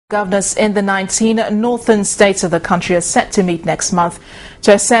Governors in the 19 northern states of the country are set to meet next month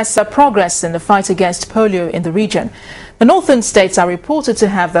to assess progress in the fight against polio in the region. The northern states are reported to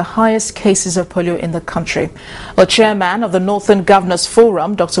have the highest cases of polio in the country. The chairman of the Northern Governors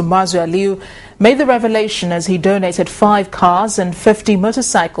Forum, Dr. Mazu Aliyu, made the revelation as he donated 5 cars and 50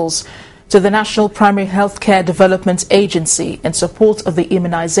 motorcycles to the National Primary Healthcare Development Agency in support of the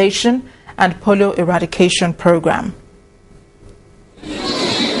immunization and polio eradication program.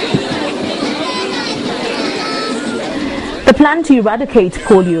 The plan to eradicate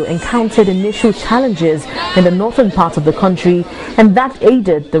polio encountered initial challenges in the northern part of the country, and that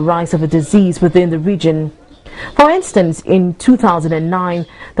aided the rise of the disease within the region. For instance, in 2009,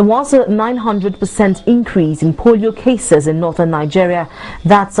 there was a 900% increase in polio cases in northern Nigeria.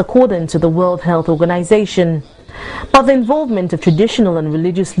 That's according to the World Health Organization. But the involvement of traditional and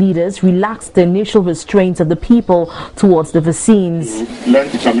religious leaders relaxed the initial restraints of the people towards the vaccines. Learn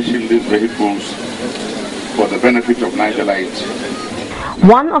to commission these vehicles for the benefit of Nigerians.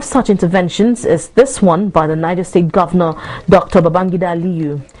 One of such interventions is this one by the Niger State Governor, Dr. Babangida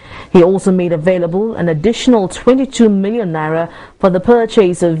Aliyu. He also made available an additional 22 million naira for the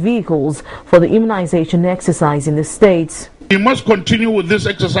purchase of vehicles for the immunization exercise in the state. We must continue with this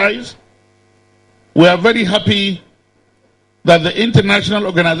exercise. We are very happy that the international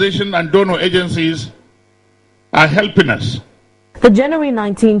organization and donor agencies are helping us. The January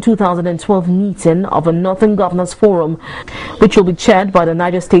 19, 2012 meeting of the Northern Governors Forum, which will be chaired by the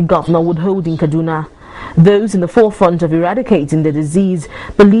Niger State Governor, would hold in Kaduna. Those in the forefront of eradicating the disease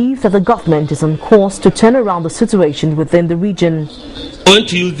believe that the government is on course to turn around the situation within the region. I want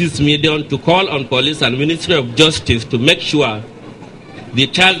to use this medium to call on police and Ministry of Justice to make sure the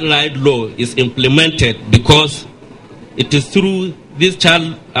child right law is implemented, because it is through this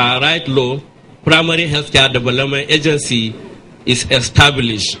child right law Primary Healthcare Development Agency is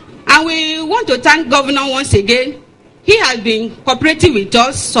established. And we want to thank Governor once again. He has been cooperating with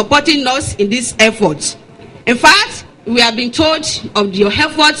us, supporting us in this effort. In fact, we have been told of your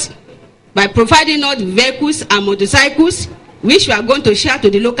efforts by providing us vehicles and motorcycles, which we are going to share to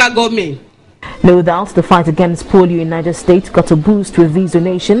the local government. No doubt the fight against polio in Niger State got a boost with these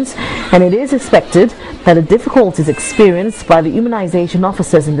donations, and it is expected that the difficulties experienced by the immunization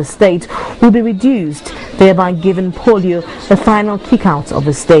officers in the state will be reduced, thereby giving polio the final kick out of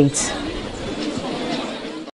the state.